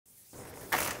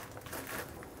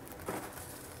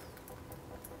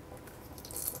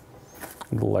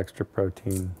A little extra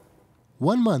protein.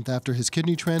 1 month after his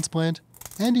kidney transplant,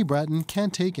 Andy Brattain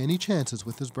can't take any chances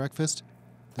with his breakfast.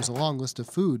 There's a long list of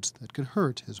foods that could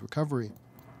hurt his recovery.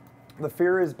 The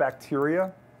fear is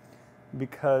bacteria,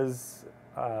 because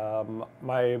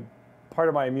part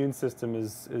of my immune system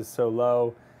is so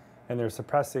low, and they're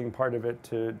suppressing part of it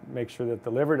to make sure that the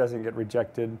liver doesn't get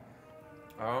rejected.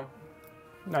 Oh.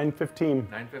 9:15.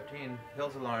 9:15.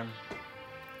 Pills alarm.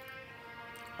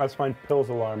 That's my pills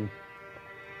alarm.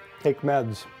 Take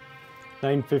meds.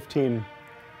 9:15.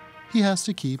 He has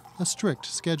to keep a strict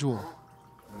schedule.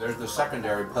 There's the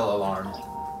secondary pill alarm.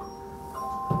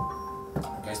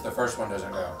 In case the first one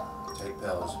doesn't go, take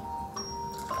pills.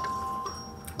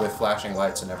 With flashing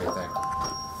lights and everything.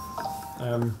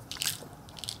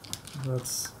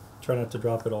 Let's try not to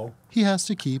drop it all. He has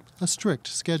to keep a strict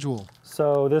schedule.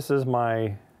 So this is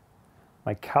my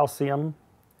calcium.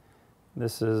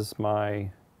 This is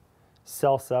my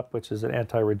Cellsup, which is an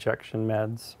anti-rejection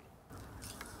meds.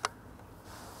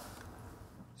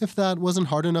 If that wasn't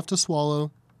hard enough to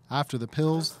swallow, after the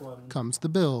pills comes the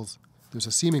bills. There's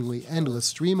a seemingly endless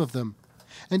stream of them.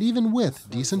 And even with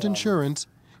decent insurance,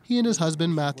 he and his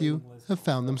husband, Matthew, have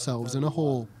found themselves in a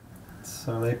hole.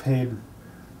 So they paid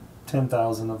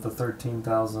 $10,000 of the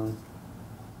 $13,000.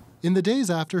 In the days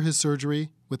after his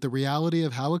surgery, with the reality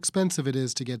of how expensive it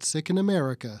is to get sick in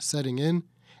America setting in,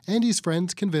 Andy's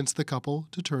friends convinced the couple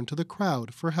to turn to the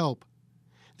crowd for help.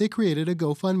 They created a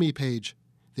GoFundMe page.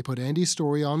 They put Andy's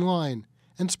story online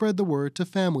and spread the word to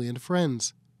family and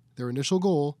friends. Their initial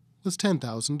goal was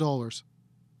 $10,000.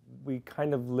 We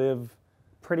kind of live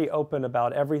pretty open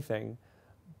about everything,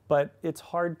 but it's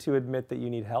hard to admit that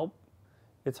you need help.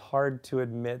 It's hard to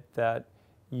admit that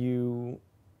you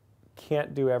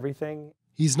can't do everything.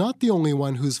 He's not the only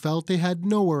one who's felt they had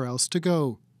nowhere else to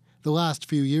go. The last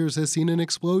few years has seen an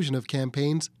explosion of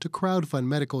campaigns to crowdfund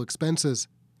medical expenses.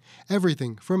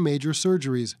 Everything from major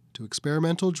surgeries to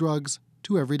experimental drugs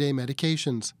to everyday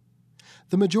medications.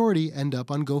 The majority end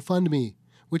up on GoFundMe,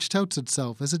 which touts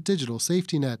itself as a digital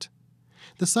safety net.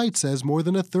 The site says more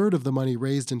than a third of the money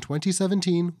raised in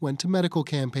 2017 went to medical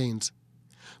campaigns.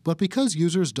 But because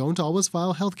users don't always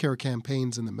file healthcare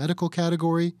campaigns in the medical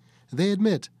category, they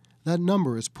admit that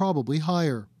number is probably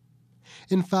higher.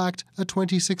 In fact, a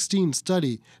 2016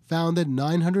 study found that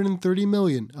 $930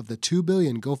 million of the $2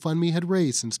 billion GoFundMe had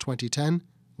raised since 2010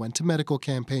 went to medical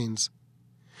campaigns.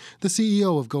 The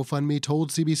CEO of GoFundMe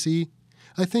told CBC,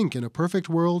 "I think in a perfect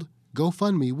world,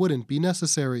 GoFundMe wouldn't be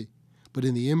necessary. But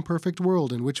in the imperfect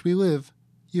world in which we live,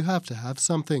 you have to have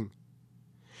something."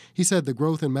 He said the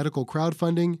growth in medical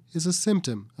crowdfunding is a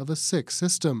symptom of a sick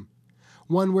system,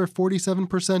 one where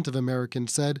 47% of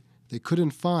Americans said they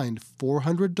couldn't find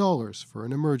 $400 for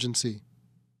an emergency.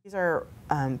 These are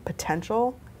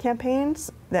potential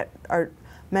campaigns that are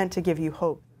meant to give you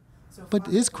hope. But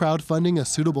is crowdfunding a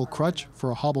suitable crutch for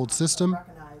a hobbled system?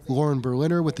 Lauren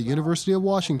Berliner with the University of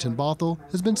Washington Bothell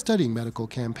has been studying medical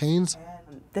campaigns.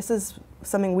 This is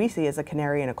something we see as a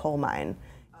canary in a coal mine.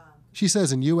 She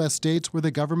says in U.S. states where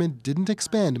the government didn't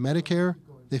expand Medicare,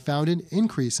 they found an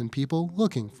increase in people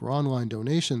looking for online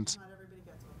donations.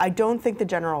 I don't think the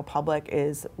general public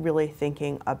is really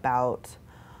thinking about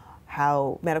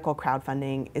how medical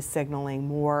crowdfunding is signaling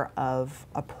more of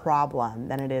a problem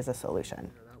than it is a solution.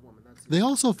 They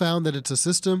also found that it's a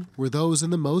system where those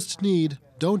in the most need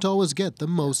don't always get the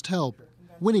most help.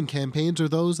 Winning campaigns are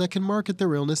those that can market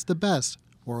their illness the best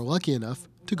or are lucky enough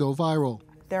to go viral.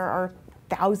 There are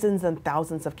thousands and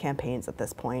thousands of campaigns at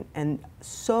this point, and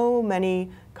so many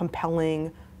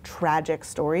compelling, tragic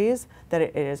stories that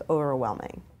it is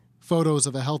overwhelming. Photos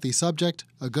of a healthy subject,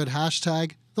 a good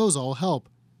hashtag, those all help.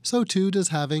 So too does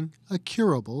having a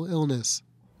curable illness.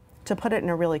 To put it in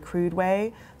a really crude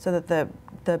way, so that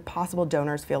the possible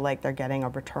donors feel like they're getting a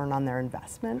return on their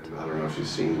investment. I don't know if you've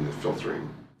seen the filtering.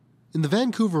 In the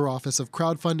Vancouver office of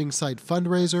crowdfunding site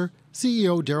Fundraiser,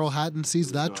 CEO Daryl Hatton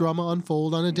sees that drama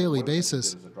unfold on a daily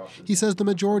basis. He says the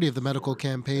majority of the medical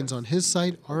campaigns on his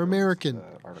site are American.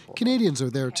 Canadians are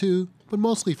there too, but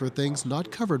mostly for things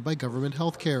not covered by government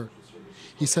health care.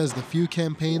 He says the few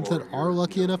campaigns that are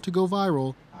lucky enough to go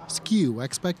viral skew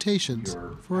expectations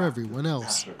for everyone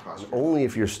else. Only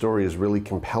if your story is really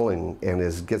compelling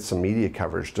and gets some media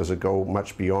coverage does it go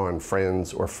much beyond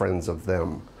friends or friends of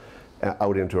them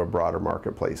out into a broader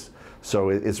marketplace. So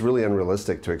it's really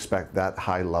unrealistic to expect that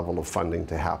high level of funding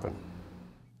to happen.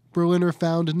 Berliner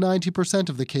found 90%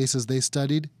 of the cases they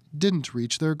studied didn't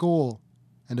reach their goal,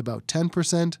 and about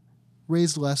 10%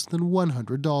 raised less than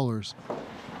 $100.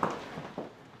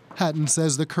 Hatton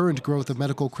says the current growth of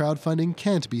medical crowdfunding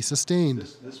can't be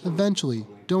sustained. Eventually,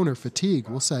 donor fatigue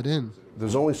will set in.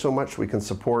 There's only so much we can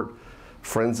support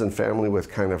friends and family with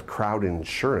kind of crowd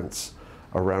insurance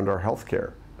around our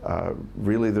healthcare.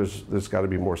 Really, there's got to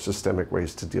be more systemic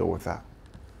ways to deal with that.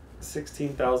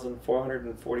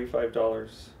 $16,445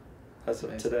 as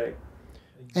of today.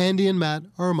 Andy and Matt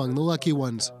are among the lucky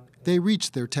ones. They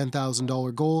reached their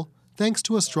 $10,000 goal thanks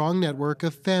to a strong network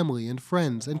of family and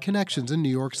friends and connections in New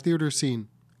York's theater scene.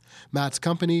 Matt's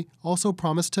company also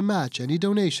promised to match any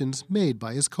donations made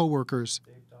by his coworkers.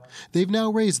 They've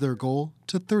now raised their goal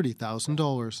to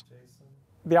 $30,000.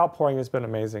 The outpouring has been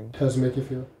amazing. How does it make you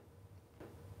feel?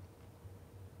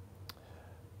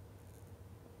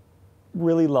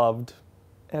 Really loved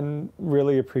and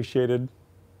really appreciated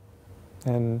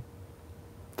and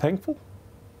thankful.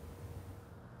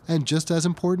 And just as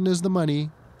important as the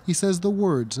money, he says the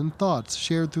words and thoughts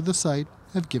shared through the site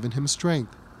have given him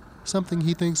strength, something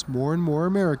he thinks more and more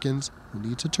Americans will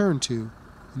need to turn to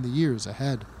in the years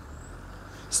ahead.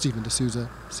 Stephen D'Souza,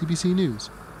 CBC News,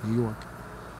 New York.